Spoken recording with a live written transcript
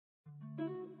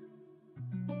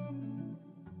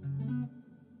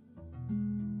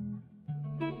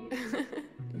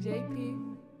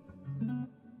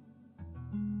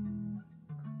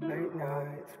Late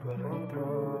night scrolling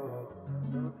through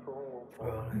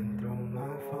my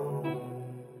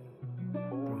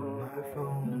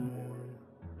phone.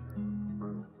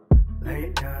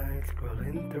 Late night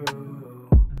scrolling through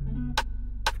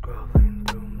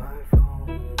my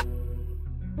phone.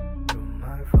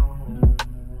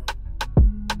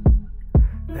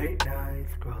 Late night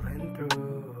scrolling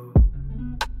through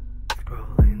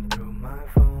my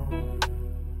phone.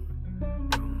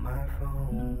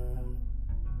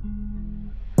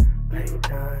 Late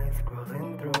night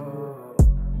scrolling through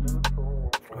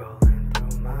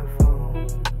my phone.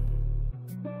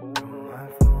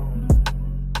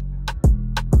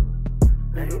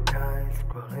 Late night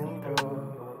scrolling through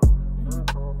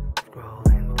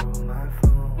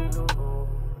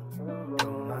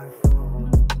my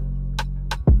phone.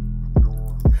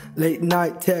 Late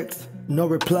night text, no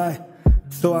reply.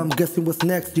 So I'm guessing what's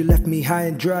next. You left me high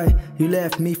and dry. You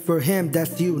left me for him,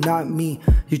 that's you, not me.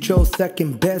 You chose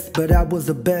second best, but I was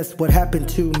the best. What happened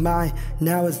to mine?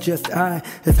 Now it's just I.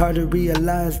 It's hard to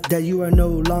realize that you are no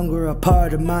longer a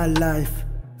part of my life.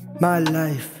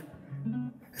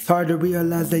 It's hard to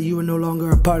realize that you are no longer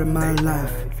a part of my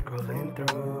life. Scrolling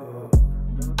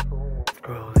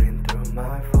through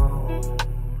my phone.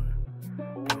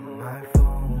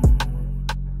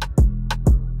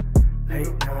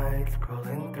 Late night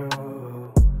scrolling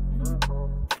through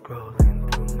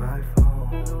my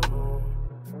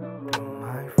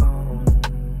phone.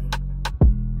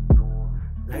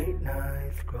 Late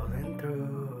night scrolling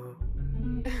through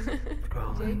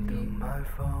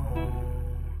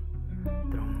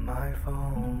my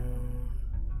phone.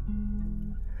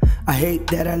 I hate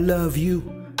that I love you,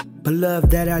 but love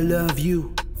that I love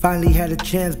you. Finally had a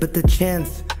chance, but the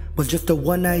chance was just a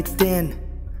one-night stand.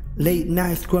 Late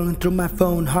night scrolling through my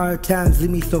phone, hard times leave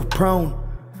me so prone.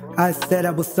 I said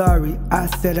I was sorry,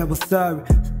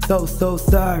 so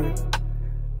sorry.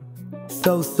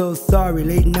 So sorry.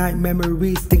 Late night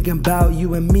memories thinking about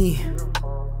you and me.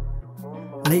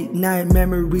 Late night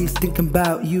memories thinking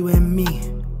about you and me.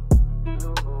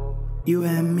 You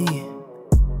and me.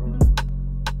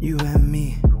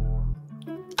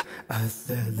 I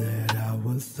said that I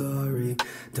was sorry.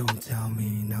 Don't tell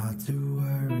me not to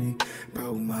worry.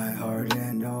 Broke my heart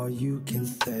and all you can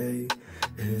say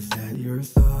is that you're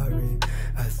sorry.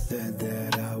 I said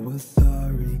that I was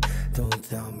sorry. Don't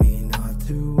tell me not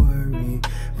to worry.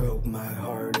 Broke my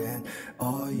heart and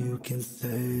all you can say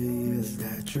is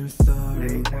that you're sorry.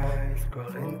 Late night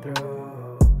scrolling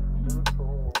through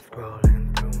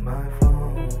my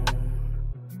phone.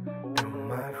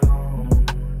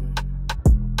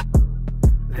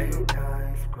 Late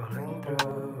night scrolling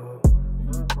through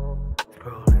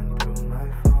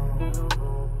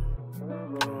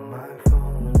my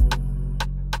phone.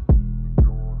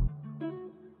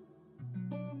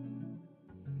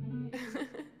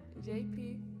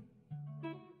 JP.